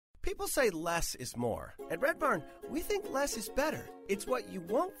People say less is more. At Red Barn, we think less is better. It's what you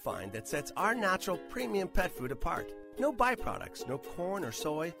won't find that sets our natural premium pet food apart. No byproducts, no corn or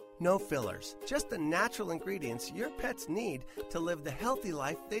soy, no fillers. Just the natural ingredients your pets need to live the healthy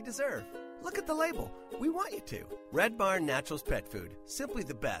life they deserve. Look at the label. We want you to. Red Barn Naturals Pet Food. Simply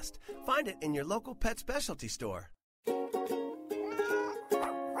the best. Find it in your local pet specialty store.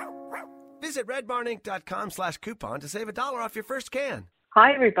 Visit redbarninc.com/coupon to save $1 off your first can.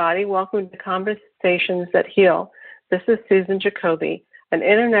 Hi, everybody. Welcome to Conversations That Heal. This is Susan Jacobi, an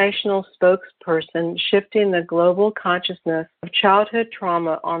international spokesperson shifting the global consciousness of childhood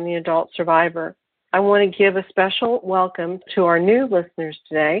trauma on the adult survivor. I want to give a special welcome to our new listeners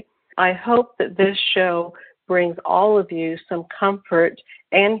today. I hope that this show brings all of you some comfort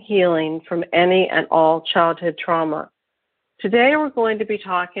and healing from any and all childhood trauma. Today we're going to be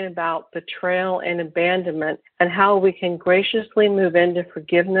talking about betrayal and abandonment and how we can graciously move into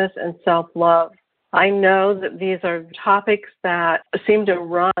forgiveness and self-love. I know that these are topics that seem to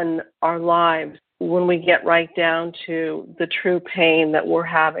run our lives when we get right down to the true pain that we're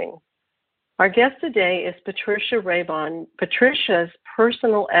having. Our guest today is Patricia Raybon. Patricia's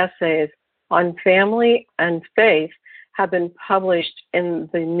personal essays on family and faith have been published in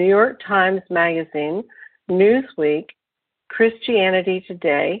the New York Times Magazine, Newsweek, Christianity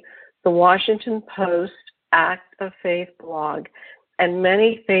Today, the Washington Post, Act of Faith blog, and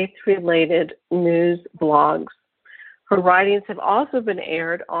many faith-related news blogs. Her writings have also been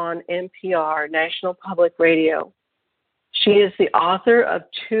aired on NPR, National Public Radio. She is the author of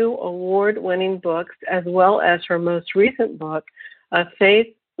 2 award-winning books, as well as her most recent book, a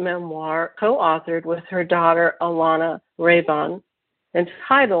faith memoir co-authored with her daughter, Alana Raybon,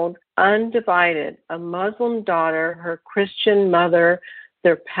 entitled Undivided, A Muslim Daughter, Her Christian Mother,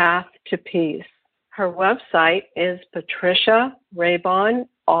 Their Path to Peace. Her website is PatriciaRaybon,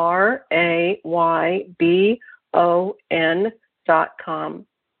 RAYBON.com.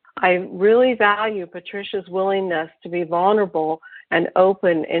 I really value Patricia's willingness to be vulnerable and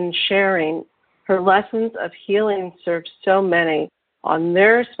open in sharing. Her lessons of healing serve so many on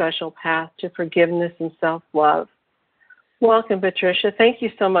their special path to forgiveness and self-love. Welcome, Patricia. Thank you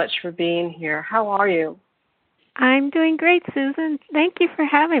so much for being here. How are you? I'm doing great, Susan. Thank you for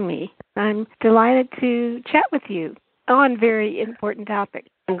having me. I'm delighted to chat with you on very important topics.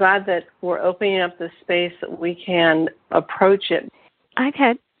 I'm glad that we're opening up the space that we can approach it. I've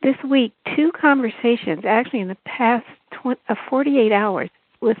had this week 2 conversations, actually in the past 48 hours,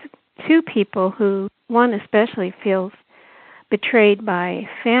 with 2 people who, one especially feels betrayed by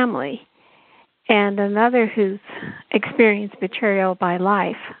family, and another who's experienced betrayal by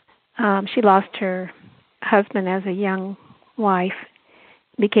life. She lost her husband as a young wife,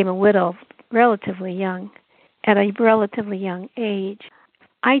 became a widow relatively young, at a relatively young age.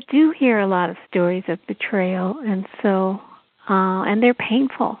 I do hear a lot of stories of betrayal, and they're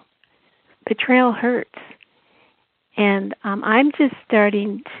painful. Betrayal hurts. And I'm just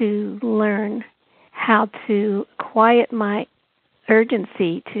starting to learn how to quiet my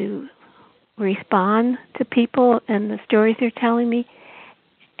urgency to respond to people and the stories they're telling me,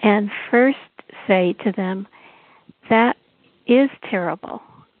 and first say to them, that is terrible.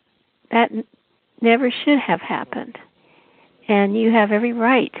 That never should have happened. And you have every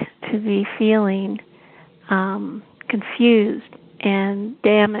right to be feeling confused and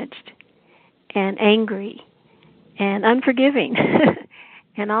damaged and angry and unforgiving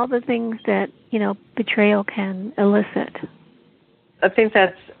and all the things that, betrayal can elicit. I think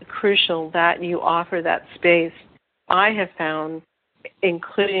that's crucial that you offer that space. I have found,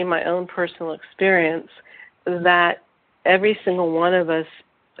 including my own personal experience, that every single one of us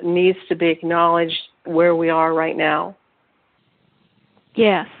needs to be acknowledged where we are right now.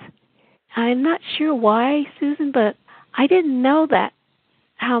 Yes. I'm not sure why, Susan, but I didn't know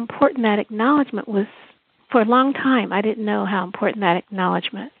how important that acknowledgement was. For a long time, I didn't know how important that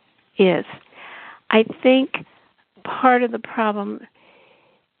acknowledgement is. I think part of the problem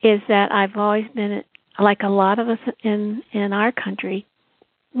is that I've always been, like a lot of us in our country,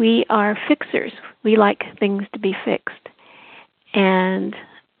 we are fixers. We like things to be fixed. And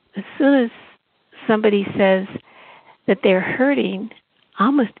as soon as somebody says that they're hurting,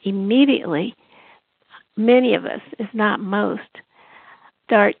 almost immediately, many of us, if not most,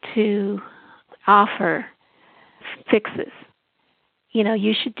 start to offer fixes.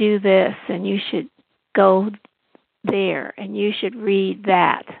 You should do this, and you should go there, and you should read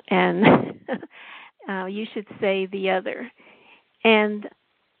that, and you should say the other. And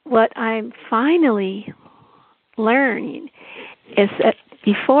what I'm finally learning is that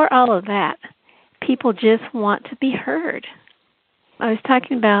before all of that, people just want to be heard. I was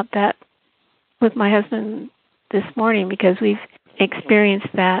talking about that with my husband this morning because we've experienced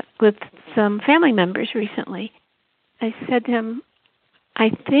that with some family members recently. I said to him, I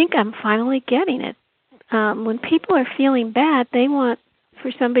think I'm finally getting it. When people are feeling bad, they want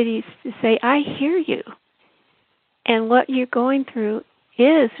for somebody to say, I hear you. And what you're going through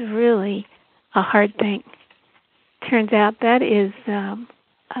is really a hard thing. Turns out that is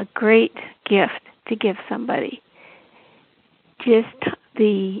a great gift to give somebody. Just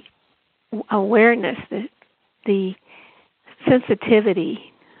the awareness, the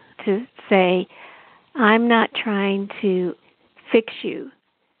sensitivity to say, I'm not trying to fix you,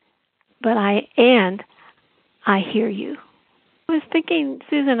 but I hear you. I was thinking,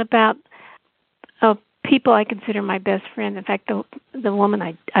 Susan, about people I consider my best friend. In fact, the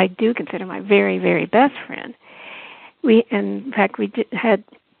woman I do consider my very, very best friend. We had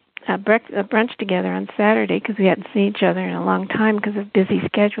a brunch together on Saturday because we hadn't seen each other in a long time because of busy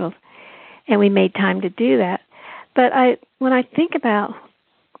schedules, and we made time to do that. But when I think about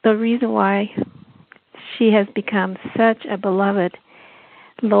the reason why she has become such a beloved,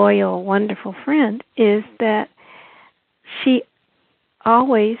 loyal, wonderful friend is that she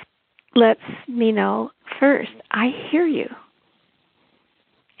always lets me know first, I hear you.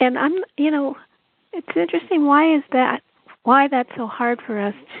 And it's interesting, why is that? Why that's so hard for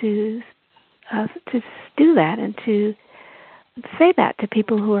us to do that and to say that to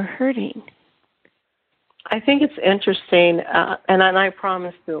people who are hurting? I think it's interesting, and I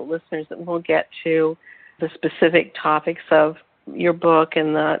promise the listeners that we'll get to the specific topics of your book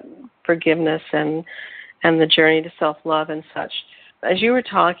and the forgiveness and the journey to self-love and such. As you were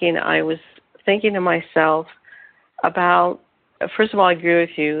talking, I was thinking to myself about, first of all, I agree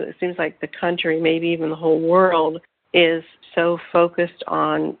with you. It seems like the country, maybe even the whole world, is so focused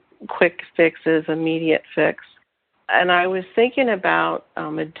on quick fixes, immediate fix. And I was thinking about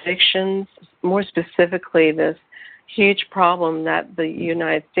addictions, more specifically this huge problem that the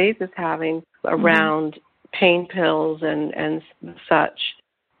United States is having around pain pills and such.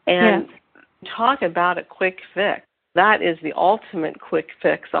 And talk about a quick fix. That is the ultimate quick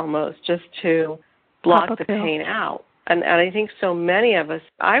fix almost, just to block the pain out. And I think so many of us,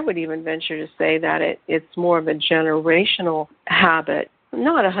 I would even venture to say that it's more of a generational habit,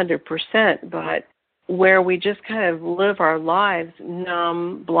 not 100%, but where we just kind of live our lives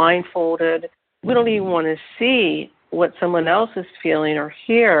numb, blindfolded. We don't even want to see what someone else is feeling or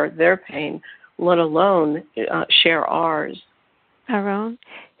hear their pain, let alone share ours. Our own.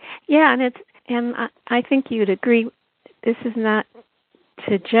 Yeah, and I think you'd agree, this is not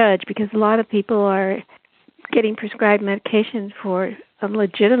to judge, because a lot of people are getting prescribed medication for a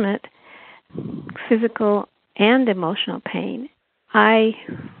legitimate physical and emotional pain. I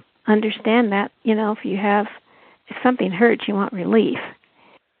understand that, if something hurts, you want relief.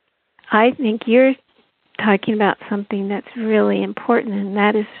 I think you're talking about something that's really important, and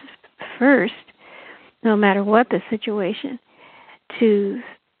that is first, no matter what the situation, to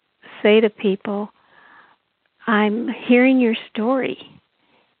say to people, I'm hearing your story,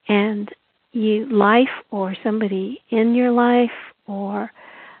 and life or somebody in your life or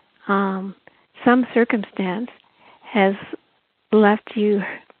some circumstance has left you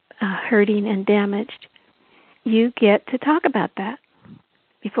hurting and damaged. You get to talk about that.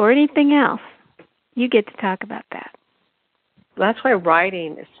 Before anything else, you get to talk about that. That's why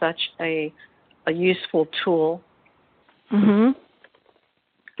writing is such a useful tool. Mm-hmm.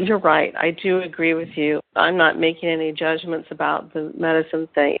 You're right. I do agree with you. I'm not making any judgments about the medicine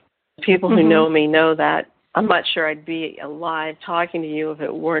thing. People who know me know that I'm not sure I'd be alive talking to you if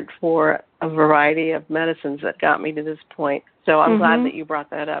it weren't for a variety of medicines that got me to this point. So I'm glad that you brought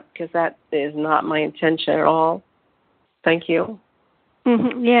that up, because that is not my intention at all. Thank you.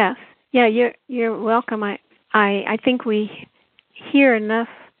 Yes. Yeah, you're welcome. I think we hear enough.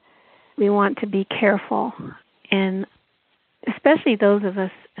 We want to be careful, and especially those of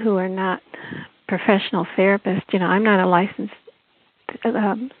us who are not professional therapists. I'm not a licensed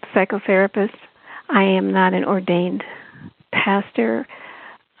psychotherapist. I am not an ordained pastor.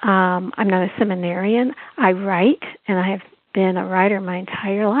 I'm not a seminarian. I write, and I have been a writer my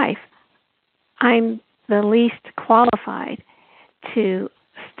entire life. I'm the least qualified to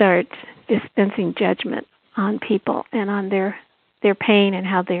start dispensing judgment on people and on their pain and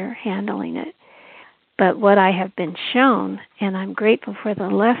how they're handling it. But what I have been shown, and I'm grateful for the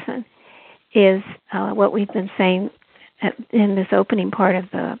lesson, is what we've been saying in this opening part of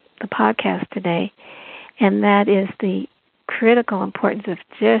the podcast today, and that is the critical importance of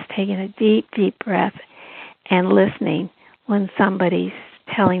just taking a deep, deep breath and listening when somebody's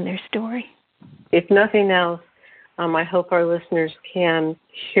telling their story. If nothing else, I hope our listeners can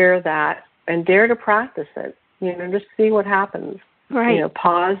hear that and dare to practice it. Just see what happens. Right.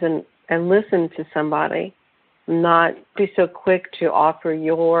 Pause and listen to somebody. Not be so quick to offer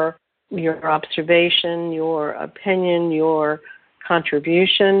your observation, your opinion, your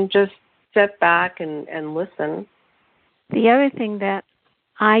contribution. Just step back and listen. The other thing that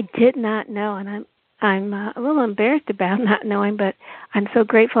I did not know, and I'm a little embarrassed about not knowing, but I'm so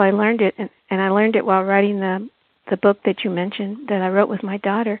grateful I learned it, and I learned it while writing the book that you mentioned that I wrote with my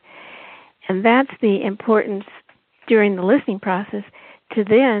daughter, and that's the importance during the listening process to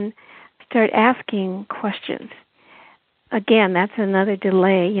then start asking questions. Again, that's another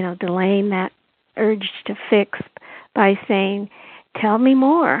delay, delaying that urge to fix by saying, tell me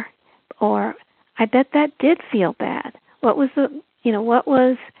more, or I bet that did feel bad. What was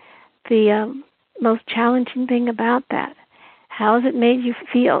the most challenging thing about that? How has it made you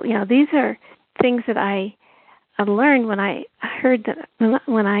feel? These are things that I learned when I heard that,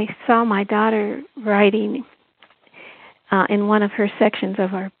 when I saw my daughter writing in one of her sections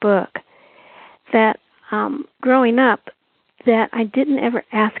of our book, that growing up, that I didn't ever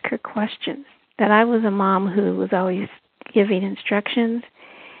ask her questions, that I was a mom who was always giving instructions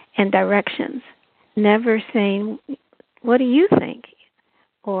and directions, never saying, what do you think?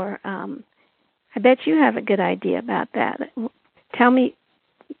 Or, I bet you have a good idea about that. Tell me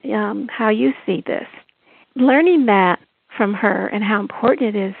how you see this. Learning that from her and how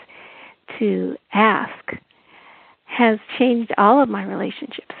important it is to ask has changed all of my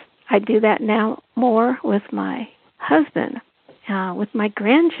relationships. I do that now more with my husband, with my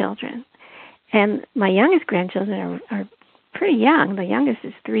grandchildren. And my youngest grandchildren are pretty young. The youngest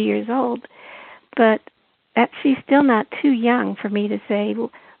is 3 years old. But she's still not too young for me to say,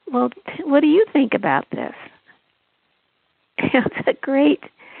 well, what do you think about this? It's a great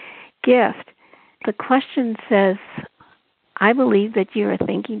gift. The question says, I believe that you're a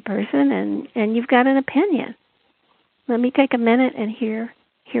thinking person and you've got an opinion. Let me take a minute and hear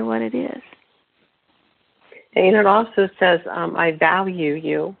what it is. And it also says, I value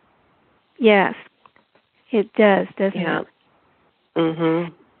you. Yes, it does, doesn't it?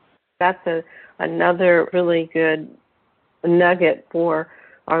 Mm-hmm. That's another really good nugget for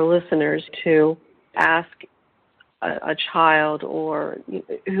our listeners to ask a child or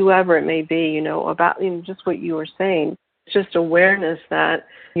whoever it may be, about just what you were saying. It's just awareness that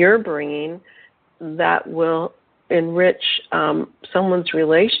you're bringing that will enrich someone's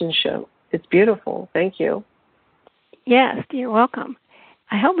relationship. It's beautiful. Thank you. Yes, you're welcome.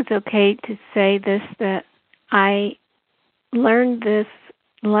 I hope it's okay to say this, that I learned this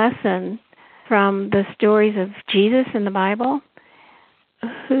lesson from the stories of Jesus in the Bible,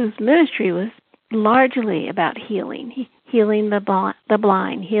 whose ministry was largely about healing the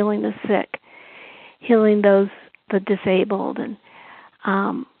blind, healing the sick, healing the disabled,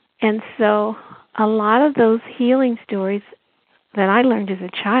 and so a lot of those healing stories that I learned as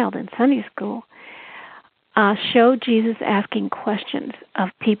a child in Sunday school show Jesus asking questions of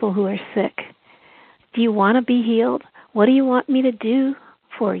people who are sick. Do you want to be healed? What do you want me to do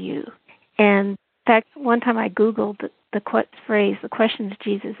for you? And in fact, one time I Googled the phrase, the questions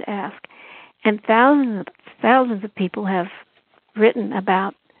Jesus asked, and thousands of people have written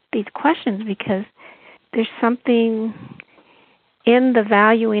about these questions because there's something in the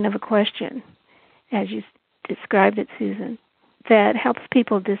valuing of a question, as you described it, Susan, that helps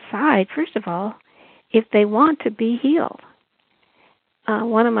people decide, first of all, if they want to be healed.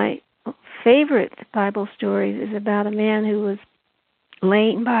 One of my favorite Bible stories is about a man who was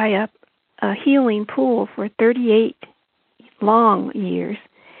laying by a healing pool for 38 long years.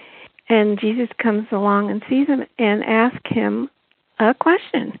 And Jesus comes along and sees him and asks him a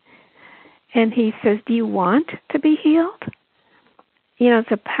question. And he says, do you want to be healed?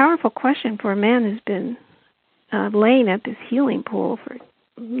 It's a powerful question for a man who's been laying at this healing pool for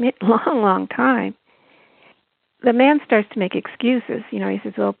a long time. The man starts to make excuses. He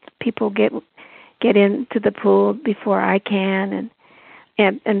says, well, people get into the pool before I can.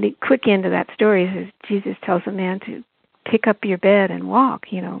 And the quick end of that story is Jesus tells the man to pick up your bed and walk,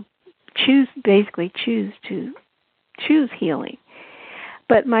 choose healing.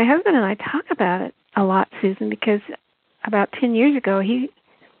 But my husband and I talk about it a lot, Susan, because about 10 years ago, he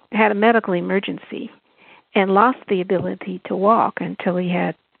had a medical emergency and lost the ability to walk until he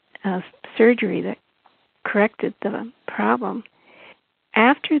had surgery that corrected the problem.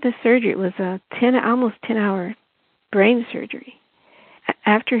 After the surgery, it was a almost 10-hour brain surgery.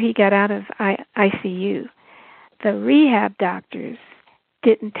 After he got out of ICU, the rehab doctors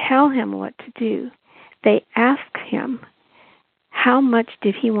didn't tell him what to do. They asked him, how much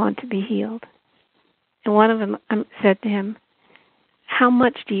did he want to be healed? And one of them said to him, "How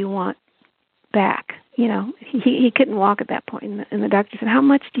much do you want back?" You know, he couldn't walk at that point. And the doctor said, "How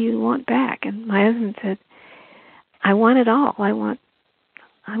much do you want back?" And my husband said, "I want it all. I want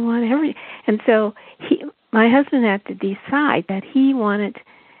everything." And so my husband had to decide that he wanted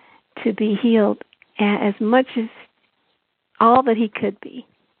to be healed as much as all that he could be.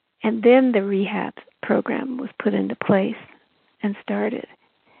 And then the rehab program was put into place and started.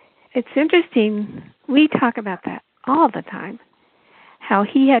 It's interesting, we talk about that all the time, how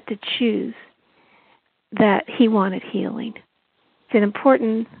he had to choose that he wanted healing. It's an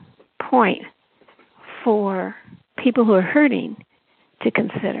important point for people who are hurting to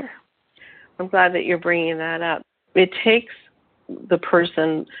consider. I'm glad that you're bringing that up. It takes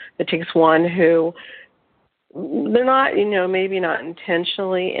one who, they're not, maybe not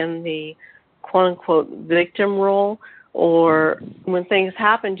intentionally in the quote-unquote victim role, or when things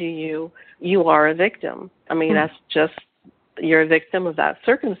happen to you, you are a victim. I mean, that's just, you're a victim of that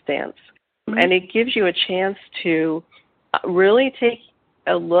circumstance. Mm-hmm. And it gives you a chance to really take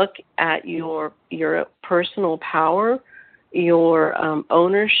a look at your personal power, your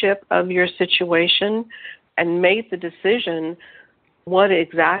ownership of your situation, and make the decision, what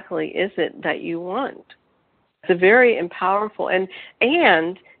exactly is it that you want? It's a very powerful, and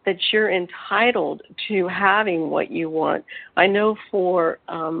that you're entitled to having what you want. I know for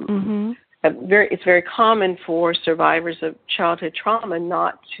it's very common for survivors of childhood trauma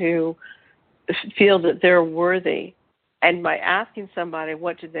not to feel that they're worthy. And by asking somebody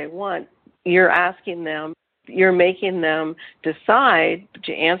what do they want, you're making them decide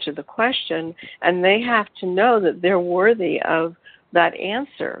to answer the question, and they have to know that they're worthy of that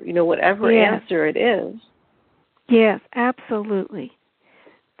answer, whatever answer it is. Yes, absolutely.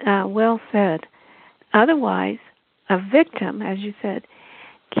 Well said. Otherwise, a victim, as you said,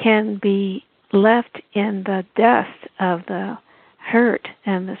 can be left in the dust of the hurt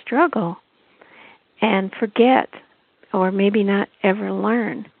and the struggle and forget, or maybe not ever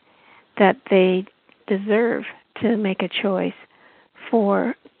learn, that they deserve to make a choice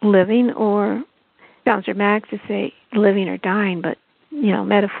for living, or, sounds dramatic to say living or dying, but,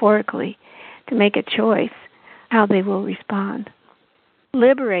 metaphorically, to make a choice how they will respond.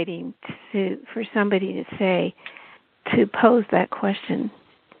 Liberating for somebody to pose that question.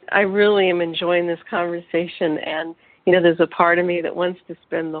 I really am enjoying this conversation, and there's a part of me that wants to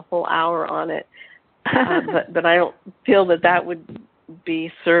spend the whole hour on it, but I don't feel that would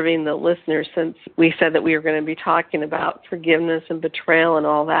be serving the listeners, since we said that we were going to be talking about forgiveness and betrayal and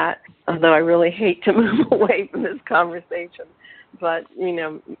all that. Although I really hate to move away from this conversation, but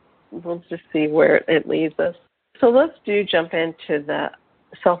we'll just see where it leads us. So let's jump into the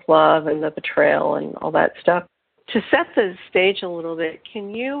self-love and the betrayal and all that stuff. To set the stage a little bit,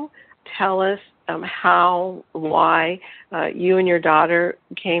 can you tell us why you and your daughter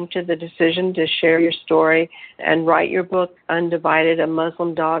came to the decision to share your story and write your book, Undivided, A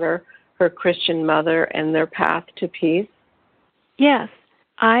Muslim Daughter, Her Christian Mother, and Their Path to Peace? Yes,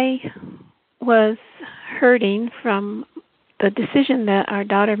 I was hurting from the decision that our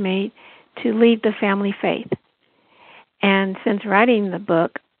daughter made to leave the family faith. And since writing the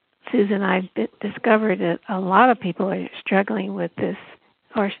book, Susan and I discovered that a lot of people are struggling with this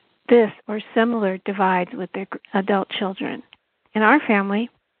or similar divides with their adult children. In our family,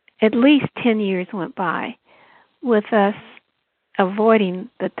 at least 10 years went by with us avoiding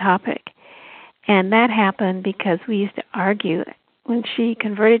the topic. And that happened because we used to argue when she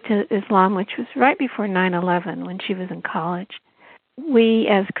converted to Islam, which was right before 9/11, when she was in college. We,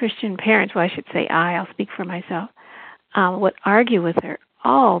 as Christian parents, well, I should say I'll speak for myself, would argue with her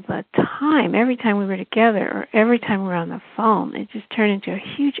all the time, every time we were together or every time we were on the phone. It just turned into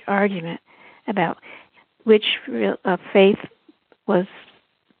a huge argument about which faith was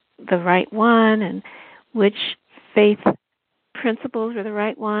the right one and which faith principles were the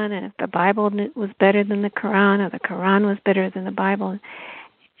right one, and if the Bible was better than the Quran or the Quran was better than the Bible.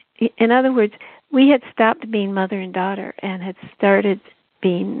 In other words, we had stopped being mother and daughter and had started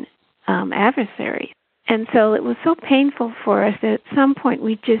being adversaries. And so it was so painful for us that at some point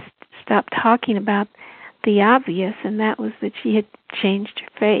we just stopped talking about the obvious, and that was that she had changed her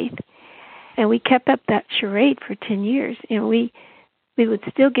faith. And we kept up that charade for 10 years. We would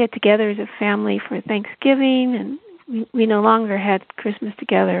still get together as a family for Thanksgiving, and we no longer had Christmas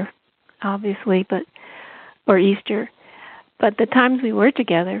together, obviously, or Easter. But the times we were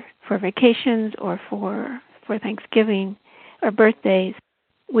together for vacations or for Thanksgiving or birthdays,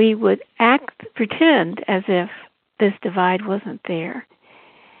 we would pretend as if this divide wasn't there.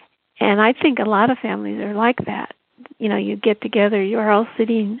 And I think a lot of families are like that. You get together, you're all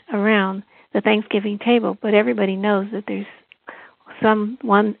sitting around the Thanksgiving table, but everybody knows that there's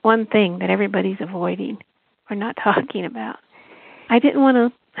one thing that everybody's avoiding or not talking about. I didn't want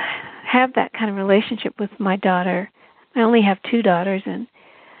to have that kind of relationship with my daughter. I only have 2 daughters, and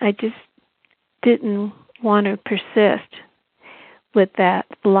I just didn't want to persist with that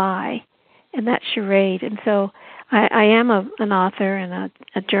lie and that charade. And so I am an author and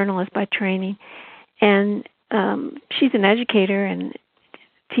a journalist by training, and she's an educator and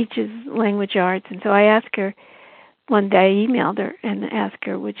teaches language arts. And so I asked her one day, I emailed her and asked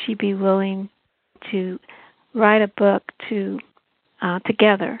her, would she be willing to write a book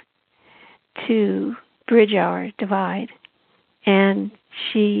together to bridge our divide. And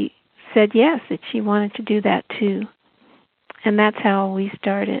she said yes, that she wanted to do that too. And that's how we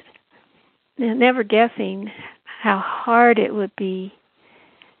started. Never guessing how hard it would be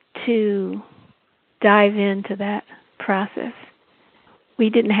to dive into that process. We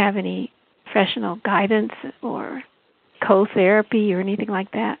didn't have any professional guidance or co-therapy or anything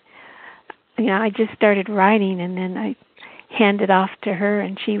like that. I just started writing, and then I handed off to her,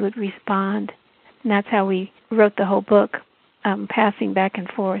 and she would respond. And that's how we wrote the whole book, passing back and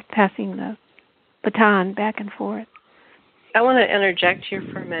forth, passing the baton back and forth. I want to interject here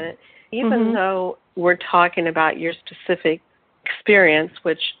for a minute. Even though we're talking about your specific experience,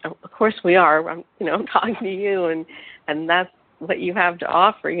 which of course we are, I'm talking to you, and that's what you have to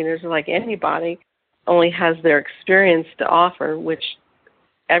offer. It's like anybody only has their experience to offer, which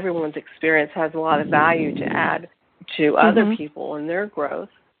everyone's experience has a lot of value to add to other people and their growth.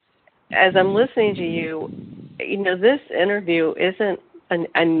 As I'm listening to you, this interview isn't,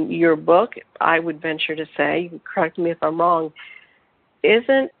 and your book, I would venture to say, you can correct me if I'm wrong,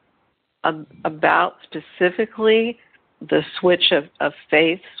 isn't about specifically the switch of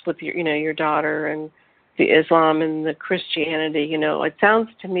faiths with your daughter and the Islam and the Christianity. It sounds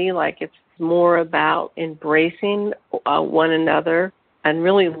to me like it's more about embracing one another and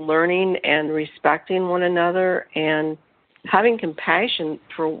really learning and respecting one another and having compassion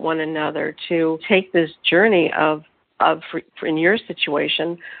for one another to take this journey of in your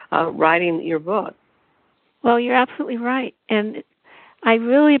situation, writing your book. Well, you're absolutely right. And I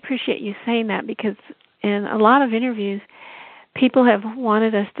really appreciate you saying that, because in a lot of interviews, people have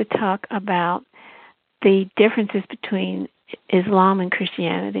wanted us to talk about the differences between Islam and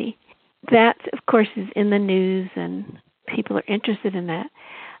Christianity. That, of course, is in the news, and people are interested in that.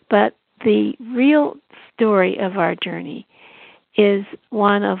 But the real story of our journey is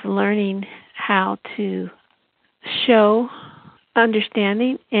one of learning how to show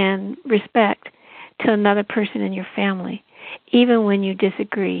understanding and respect to another person in your family, even when you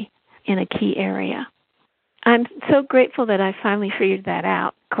disagree in a key area. I'm so grateful that I finally figured that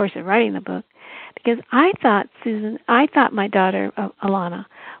out, of course, in writing the book, because I thought, Susan, my daughter, Alana,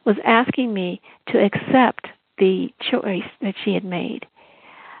 was asking me to accept the choice that she had made.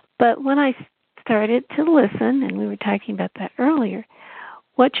 But when I started to listen, and we were talking about that earlier,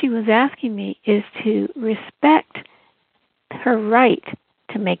 what she was asking me is to respect her right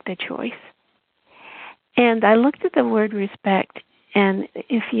to make the choice. And I looked at the word respect, and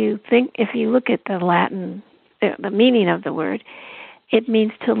if you look at the Latin, the meaning of the word, it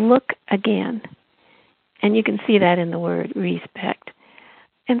means to look again. And you can see that in the word respect.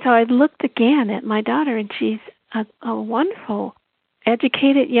 And so I looked again at my daughter, and she's a wonderful,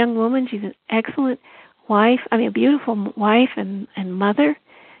 educated young woman. She's an excellent wife, a beautiful wife and mother.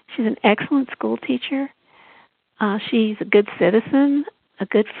 She's an excellent school teacher. She's a good citizen, a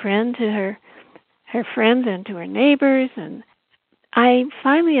good friend to her friends and to her neighbors. And I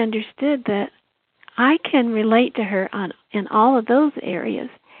finally understood that I can relate to her in all of those areas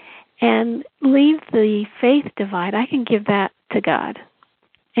and leave the faith divide. I can give that to God.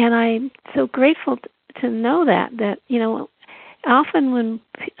 And I'm so grateful to know that, often when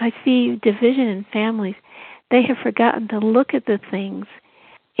I see division in families, they have forgotten to look at the things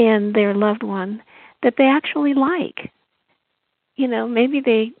in their loved one that they actually like. Maybe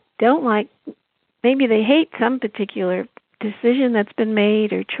they don't like, maybe they hate some particular decision that's been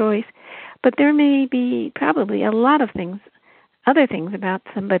made or choice, but there may be probably a lot of things, other things about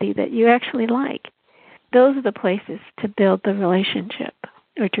somebody that you actually like. Those are the places to build the relationship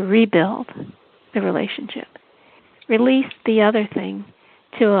or to rebuild the relationship. Release the other thing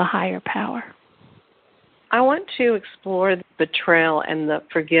to a higher power. I want to explore the betrayal and the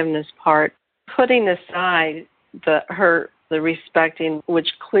forgiveness part, putting aside the respecting, which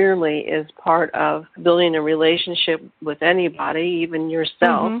clearly is part of building a relationship with anybody, even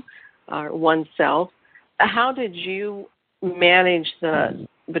yourself or oneself. How did you manage the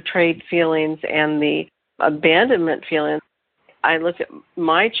betrayed feelings and the abandonment feelings? I look at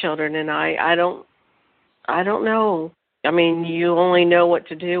my children, and I don't know. I mean, you only know what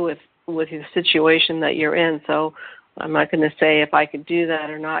to do with the situation that you're in. So I'm not going to say if I could do that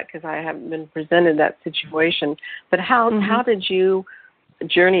or not, because I haven't been presented that situation. But how did you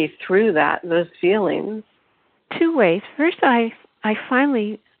journey through those feelings? Two ways. First, I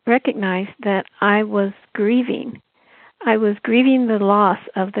finally recognized that I was grieving. I was grieving the loss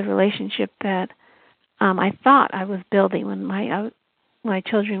of the relationship that I thought I was building when my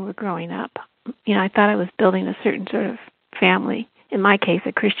children were growing up. I thought I was building a certain sort of family, in my case,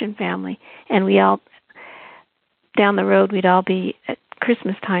 a Christian family, and we all, down the road, we'd all be at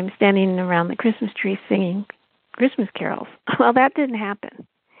Christmas time standing around the Christmas tree singing Christmas carols. Well, that didn't happen.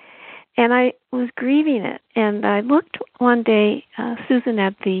 And I was grieving it. And I looked one day, Susan,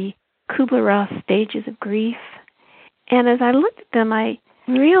 at the Kubler-Ross stages of grief. And as I looked at them, I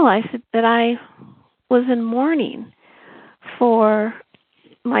realized that I was in mourning for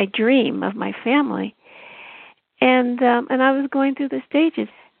my dream of my family. And I was going through the stages.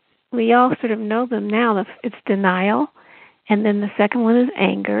 We all sort of know them now. It's denial, and then the second one is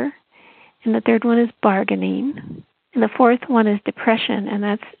anger, and the third one is bargaining, and the fourth one is depression. And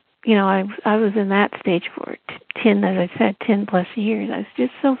that's, I was in that stage for 10, as I said, 10 plus years. I was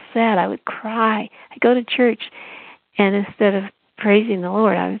just so sad. I would cry. I'd go to church, and instead of praising the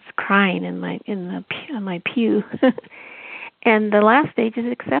Lord, I was crying on my pew. And the last stage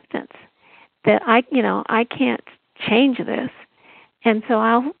is acceptance. That I can't change this, and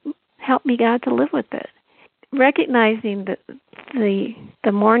so help me, God, to live with it. Recognizing that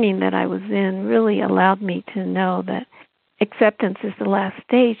the mourning that I was in really allowed me to know that acceptance is the last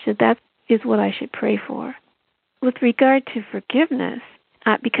stage, that is what I should pray for. With regard to forgiveness,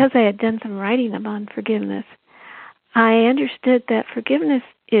 because I had done some writing on forgiveness, I understood that forgiveness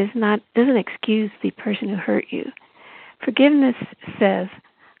doesn't excuse the person who hurt you. Forgiveness says,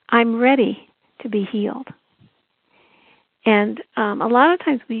 I'm ready to be healed. And a lot of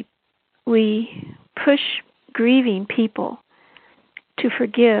times we push grieving people to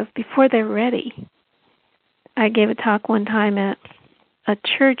forgive before they're ready. I gave a talk one time at a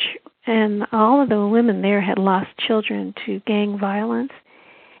church, and all of the women there had lost children to gang violence,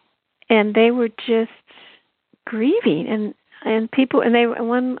 and they were just grieving. And people, and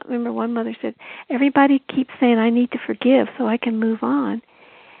one mother said, everybody keeps saying I need to forgive so I can move on.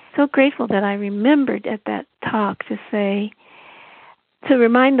 So grateful that I remembered at that talk to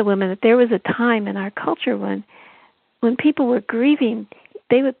remind the women that there was a time in our culture when people were grieving,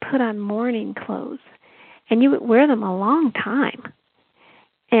 they would put on mourning clothes, and you would wear them a long time.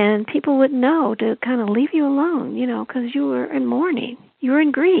 And people would know to kind of leave you alone, because you were in mourning. You were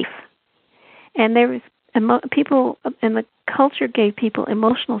in grief. And there was people, and the culture gave people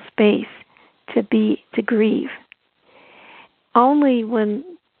emotional space to grieve. Only when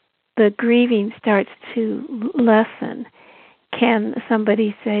the grieving starts to lessen can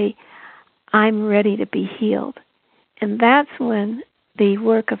somebody say, I'm ready to be healed. And that's when the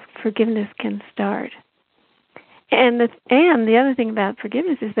work of forgiveness can start. And the other thing about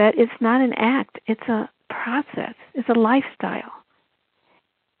forgiveness is that it's not an act, it's a process, it's a lifestyle.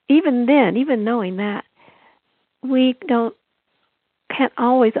 Even then, even knowing that, we can't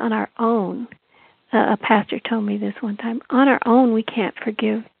always on our own. A pastor told me this one time. On our own, we can't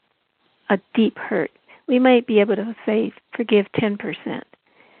forgive a deep hurt. We might be able to say forgive 10%.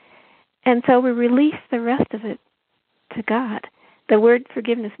 And so we release the rest of it to God. The word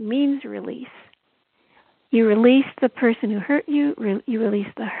forgiveness means release. You release the person who hurt you. You release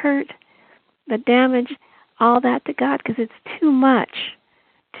the hurt, the damage, all that to God, because it's too much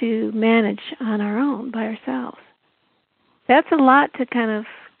to manage on our own by ourselves. That's a lot to kind of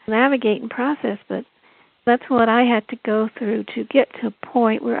navigate and process, but that's what I had to go through to get to a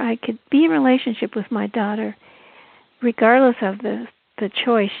point where I could be in relationship with my daughter, regardless of the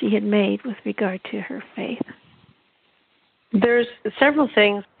choice she had made with regard to her faith. There's several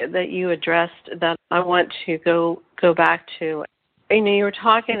things that you addressed that I want to go back to. You were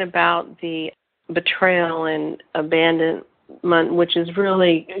talking about the betrayal and abandonment, which is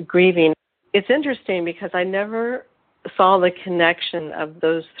really grieving. It's interesting because I never saw the connection of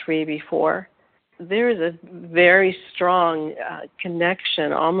those three before. There is a very strong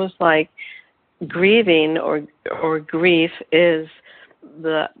connection, almost like grieving or grief is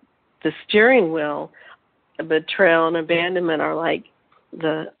the steering wheel. Betrayal and abandonment are like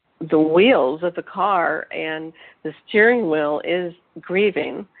the wheels of the car, and the steering wheel is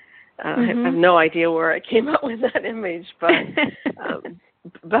grieving. I have no idea where I came up with that image, but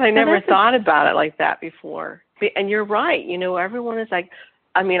I never thought about it like that before. And you're right. Everyone is like,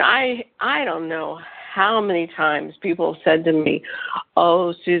 I don't know how many times people have said to me,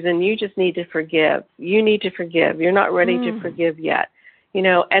 "Oh, Susan, you just need to forgive. You need to forgive. You're not ready to forgive yet."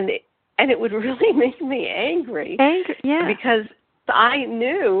 And it would really make me angry. Yeah. Because I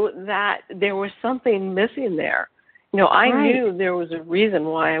knew that there was something missing there. I knew there was a reason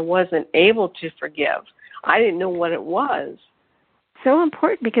why I wasn't able to forgive. I didn't know what it was. So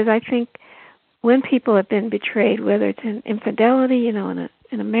important, because I think when people have been betrayed, whether it's in infidelity, in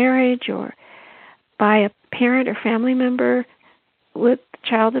a marriage, or by a parent or family member with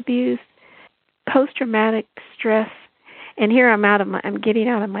child abuse, post-traumatic stress. And here I'm getting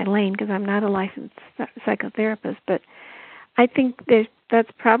out of my lane because I'm not a licensed psychotherapist, but I think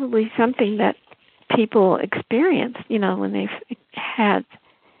that's probably something that people experience, when they've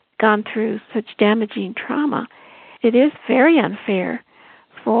gone through such damaging trauma. It is very unfair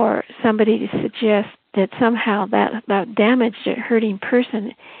for somebody to suggest that somehow that damaged or hurting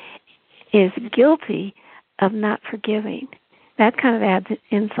person is guilty of not forgiving. That kind of adds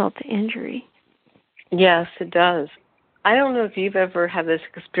insult to injury. Yes, it does. I don't know if you've ever had this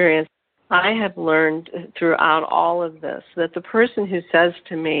experience. I have learned throughout all of this that the person who says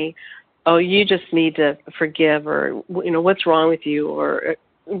to me, "Oh, you just need to forgive," or, "What's wrong with you?" or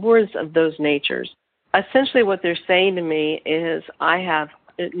words of those natures, essentially what they're saying to me is, "I have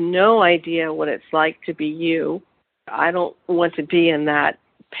no idea what it's like to be you. I don't want to be in that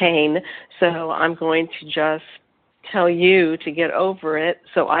pain, so I'm going to just tell you to get over it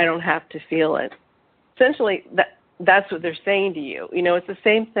so I don't have to feel it." Essentially, that's what they're saying to you. It's the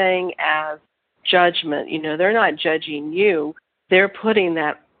same thing as judgment. They're not judging you. They're putting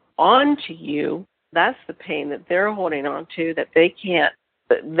that onto you. That's the pain that they're holding on to, that they can't.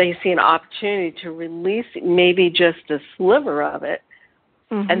 They see an opportunity to release maybe just a sliver of it,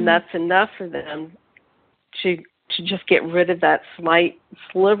 and that's enough for them to just get rid of that slight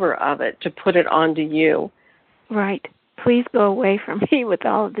sliver of it, to put it onto you. Right. Please go away from me with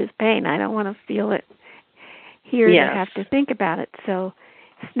all of this pain. I don't want to feel it here to have to think about it. So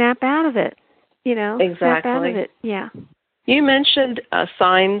snap out of it, Exactly. Snap out of it, yeah. You mentioned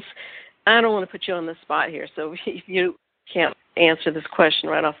signs. I don't want to put you on the spot here, so if you can't answer this question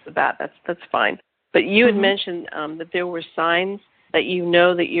right off the bat, that's fine. But you had mentioned that there were signs that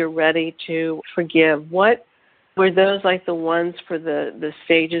that you're ready to forgive. What were those, like the ones for the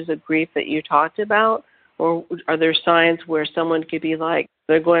stages of grief that you talked about? Or are there signs where someone could be like,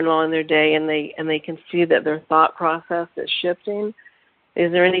 they're going along their day and they can see that their thought process is shifting?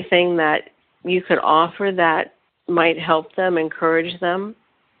 Is there anything that you could offer that might help them, encourage them?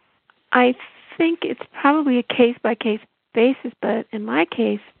 I think it's probably a case-by-case basis, but in my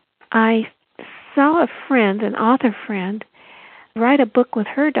case, I saw a friend, an author friend, write a book with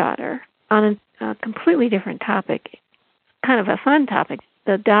her daughter on a completely different topic, kind of a fun topic.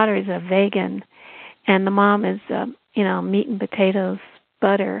 The daughter is a vegan, and the mom is, meat and potatoes,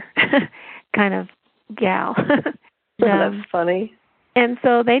 butter kind of gal. That's funny. And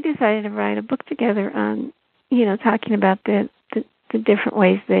so they decided to write a book together on, talking about the different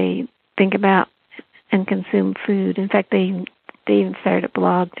ways they think about and consume food. In fact, they even started a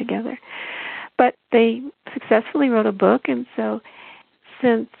blog together. But they successfully wrote a book, and so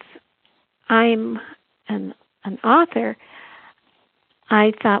since I'm an author,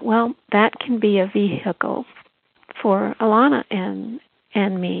 I thought, well, that can be a vehicle for Alana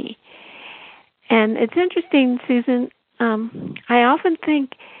and me. And it's interesting, Susan, I often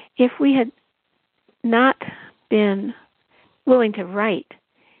think if we had not been willing to write,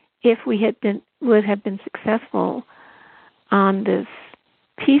 if we would have been successful on this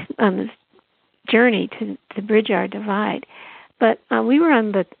journey to bridge our divide. But we were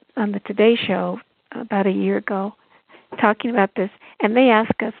on the Today Show about a year ago talking about this, and they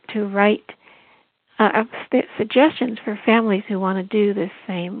asked us to write suggestions for families who want to do this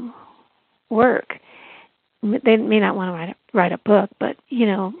same work. They may not want to write a book, but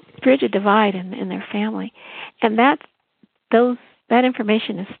bridge a divide in their family, and that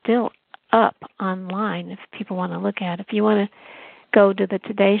information is still up online if people want to look at it. If you want to go to the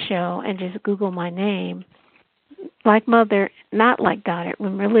Today Show and just Google my name, like mother, not like daughter,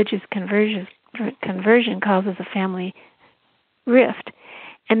 when religious conversion causes a family rift,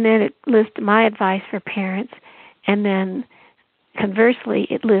 and then it lists my advice for parents, and then conversely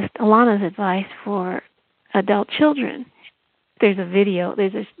it lists Alana's advice for adult children. There's a video,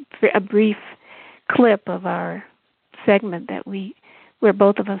 there's a brief clip of our segment where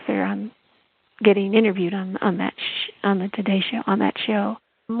both of us are getting interviewed on the Today Show, on that show.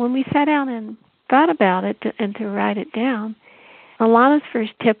 When we sat down and thought about it and to write it down, Alana's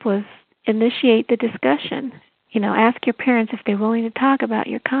first tip was initiate the discussion. Ask your parents if they're willing to talk about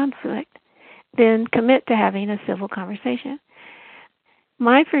your conflict. then commit to having a civil conversation.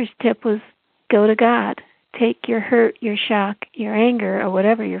 My first tip was go to God. Take your hurt, your shock, your anger, or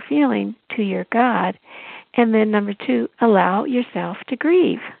whatever you're feeling to your God. And then number 2, allow yourself to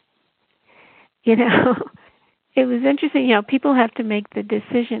grieve. You know, it was interesting. You know, people have to make the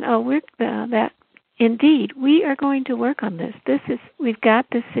decision. That indeed we are going to work on this. We've got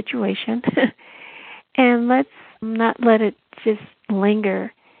this situation, and let's not let it just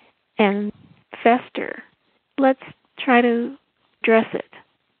linger and fester. Let's try to address it.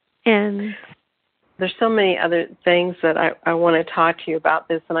 And there's so many other things that I want to talk to you about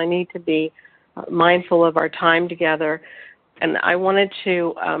this, and I need to be mindful of our time together. And I wanted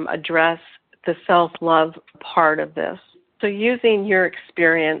to address the self-love part of this. So using your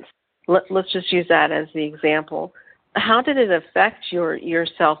experience, let's just use that as the example. How did it affect your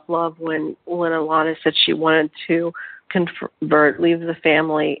self-love when Alana said she wanted to leave the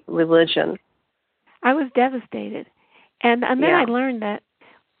family religion? I was devastated. And then I learned that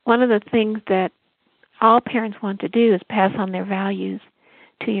one of the things that all parents want to do is pass on their values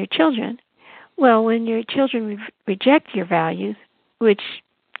to your children. Well, when your children reject your values, which,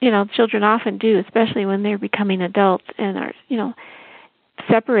 you know, children often do, especially when they're becoming adults and are, you know,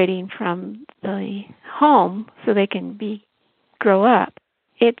 separating from the home so they can grow up,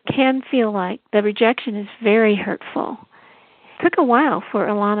 it can feel like the rejection is very hurtful. It took a while for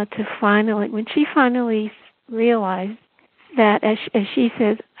Alana to when she finally realized that, as she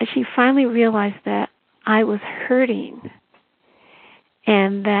says, she finally realized that I was hurting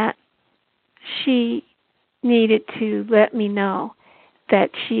and that she needed to let me know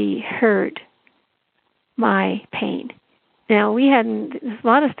that she heard my pain. Now, a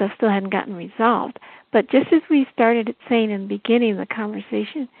lot of stuff still hadn't gotten resolved, but just as we started saying in the beginning of the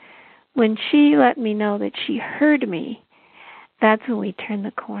conversation, when she let me know that she heard me, that's when we turned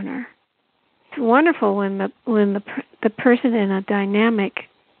the corner. It's wonderful when the person in a dynamic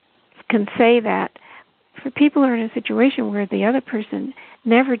can say that. For people who are in a situation where the other person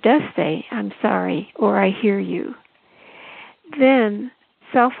never does say, I'm sorry, or I hear you, then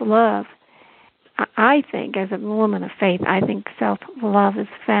self-love, I think, as a woman of faith, I think self-love is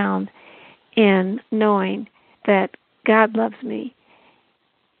found in knowing that God loves me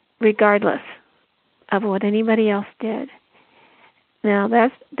regardless of what anybody else did. Now,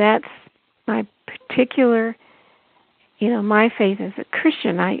 that's my particular, you know, my faith as a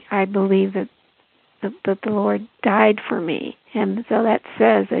Christian. I believe that the Lord died for me, and so that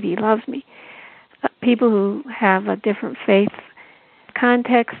says that He loves me. People who have a different faith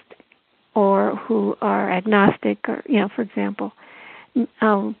context or who are agnostic, or, you know, for example,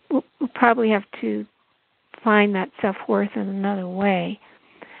 will probably have to find that self-worth in another way.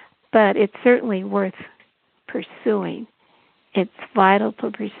 But it's certainly worth pursuing. It's vital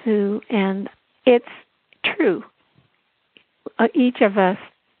to pursue, and it's true. Each of us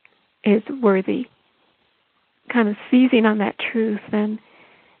is worthy. Kind of seizing on that truth and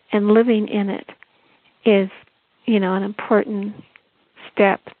living in it is, you know, an important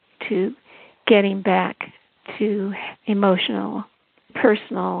step to getting back to emotional,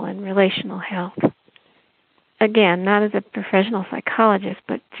 personal, and relational health. Again, not as a professional psychologist,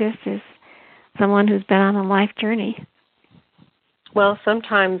 but just as someone who's been on a life journey. Well,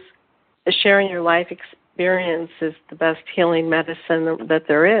 sometimes sharing your life experience is the best healing medicine that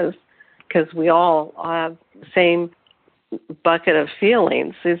there is, because we all have the same bucket of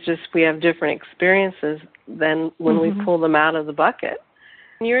feelings. It's just we have different experiences than when we pull them out of the bucket.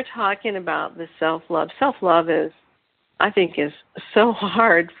 You're talking about the self-love. Self-love I think, is so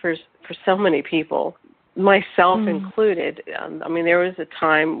hard for so many people, myself included. I mean, there was a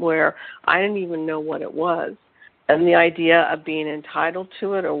time where I didn't even know what it was. And the idea of being entitled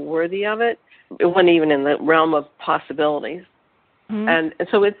to it or worthy of it, it wasn't even in the realm of possibilities. And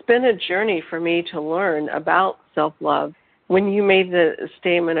so it's been a journey for me to learn about self-love. When you made the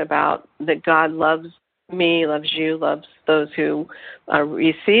statement about that God loves me, loves you, loves those who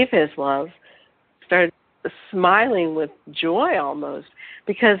receive His love, started smiling with joy almost,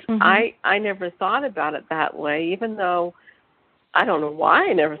 because I never thought about it that way, even though I don't know why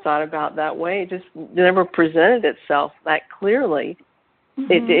I never thought about it that way. It just never presented itself that clearly.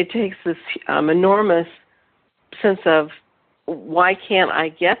 It takes this enormous sense of, why can't I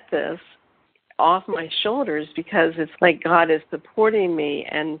get this off my shoulders? Because it's like God is supporting me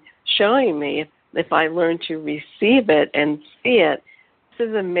and showing me if I learn to receive it and see it. This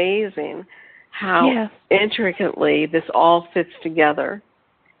is amazing how intricately this all fits together.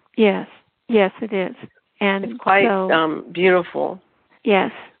 Yes, it is. And it's quite beautiful.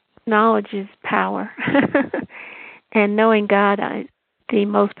 Yes, knowledge is power. And knowing God the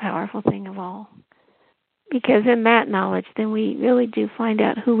most powerful thing of all. Because in that knowledge, then we really do find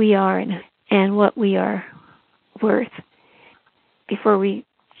out who we are and what we are worth. Before we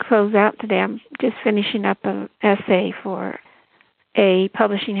close out today, I'm just finishing up an essay for a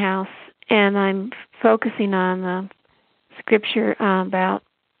publishing house, and I'm focusing on the scripture about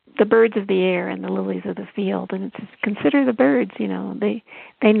the birds of the air and the lilies of the field. And it's consider the birds, they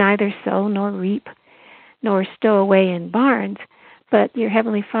neither sow nor reap nor stow away in barns, but your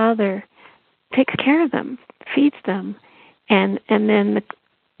Heavenly Father takes care of them, feeds them. And then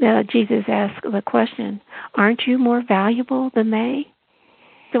Jesus asked the question, aren't you more valuable than they?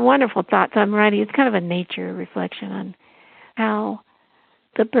 It's a wonderful thought. So I'm writing, it's kind of a nature reflection on how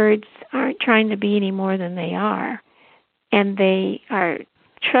the birds aren't trying to be any more than they are. And they are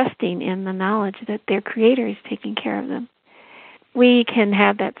trusting in the knowledge that their Creator is taking care of them. We can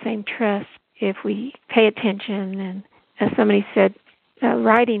have that same trust if we pay attention. And as somebody said,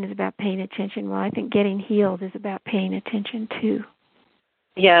 writing is about paying attention. Well, I think getting healed is about paying attention too.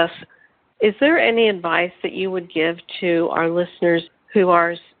 Yes. Is there any advice that you would give to our listeners who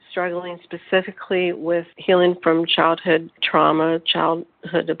are struggling specifically with healing from childhood trauma,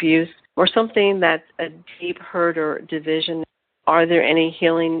 childhood abuse, or something that's a deep hurt or division? Are there any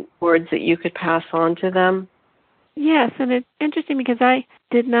healing words that you could pass on to them? Yes, and it's interesting because I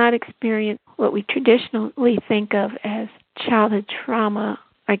did not experience what we traditionally think of as childhood trauma,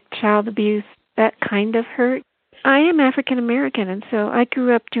 like child abuse, that kind of hurt. I am African American, and so I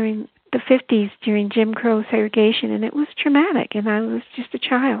grew up during the 50s during Jim Crow segregation, and it was traumatic, and I was just a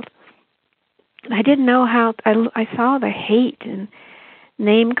child. And I didn't know how, I saw the hate and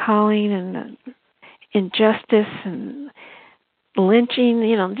name-calling and injustice and lynching,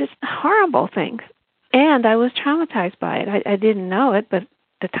 just horrible things. And I was traumatized by it. I didn't know it at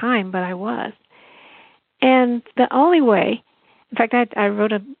the time, but I was. And the only way, in fact, I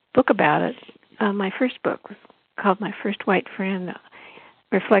wrote a book about it. My first book was called My First White Friend,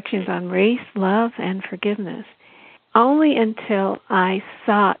 Reflections on Race, Love, and Forgiveness. Only until I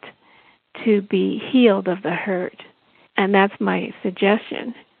sought to be healed of the hurt, and that's my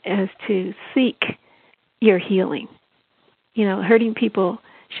suggestion, is to seek your healing. Hurting people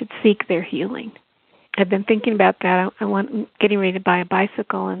should seek their healing. I've been thinking about that. I'm getting ready to buy a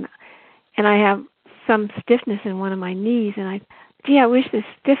bicycle, and I have some stiffness in one of my knees, and I wish this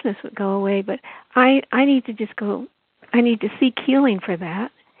stiffness would go away, but I need to seek healing for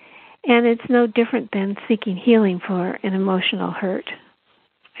that. And it's no different than seeking healing for an emotional hurt.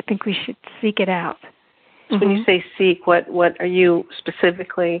 I think we should seek it out. So when you say seek, what are you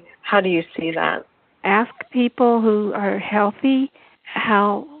specifically, how do you see that? Ask people who are healthy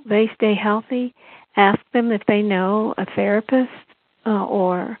how they stay healthy. Ask them if they know a therapist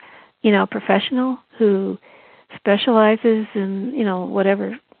or, a professional who specializes in,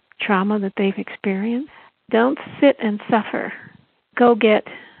 whatever trauma that they've experienced. Don't sit and suffer. Go get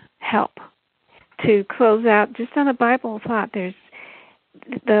help. To close out, just on a Bible thought, there's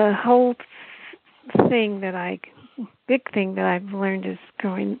the whole big thing that I've learned is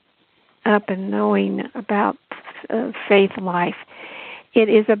growing up and knowing about faith life. It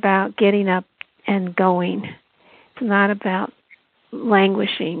is about getting up and going. It's not about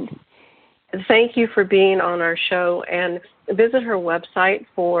languishing. Thank you for being on our show, and visit her website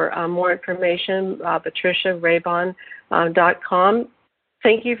for more information, PatriciaRaybon.com.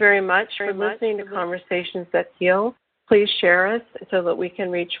 Thank you very much for listening to Conversations That Heal. Please share us so that we can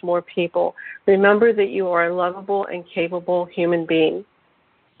reach more people. Remember that you are a lovable and capable human being.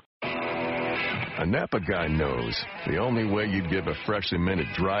 A Napa guy knows the only way you'd give a freshly minted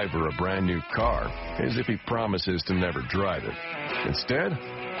driver a brand new car is if he promises to never drive it. Instead,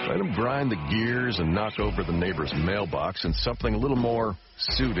 let him grind the gears and knock over the neighbor's mailbox in something a little more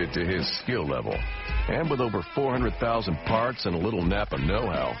suited to his skill level. And with over 400,000 parts and a little Napa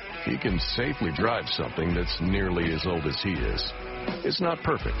know-how, he can safely drive something that's nearly as old as he is. It's not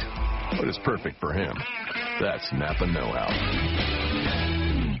perfect, but it's perfect for him. That's Napa know-how.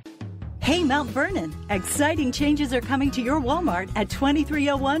 Hey, Mount Vernon, exciting changes are coming to your Walmart at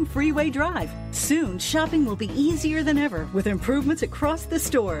 2301 Freeway Drive. Soon, shopping will be easier than ever with improvements across the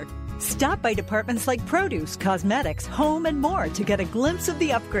store. Stop by departments like produce, cosmetics, home, and more to get a glimpse of the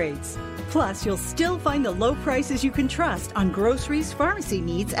upgrades. Plus, you'll still find the low prices you can trust on groceries, pharmacy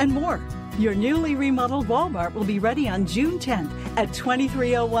needs, and more. Your newly remodeled Walmart will be ready on June 10th at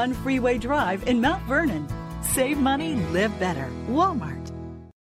 2301 Freeway Drive in Mount Vernon. Save money, live better. Walmart.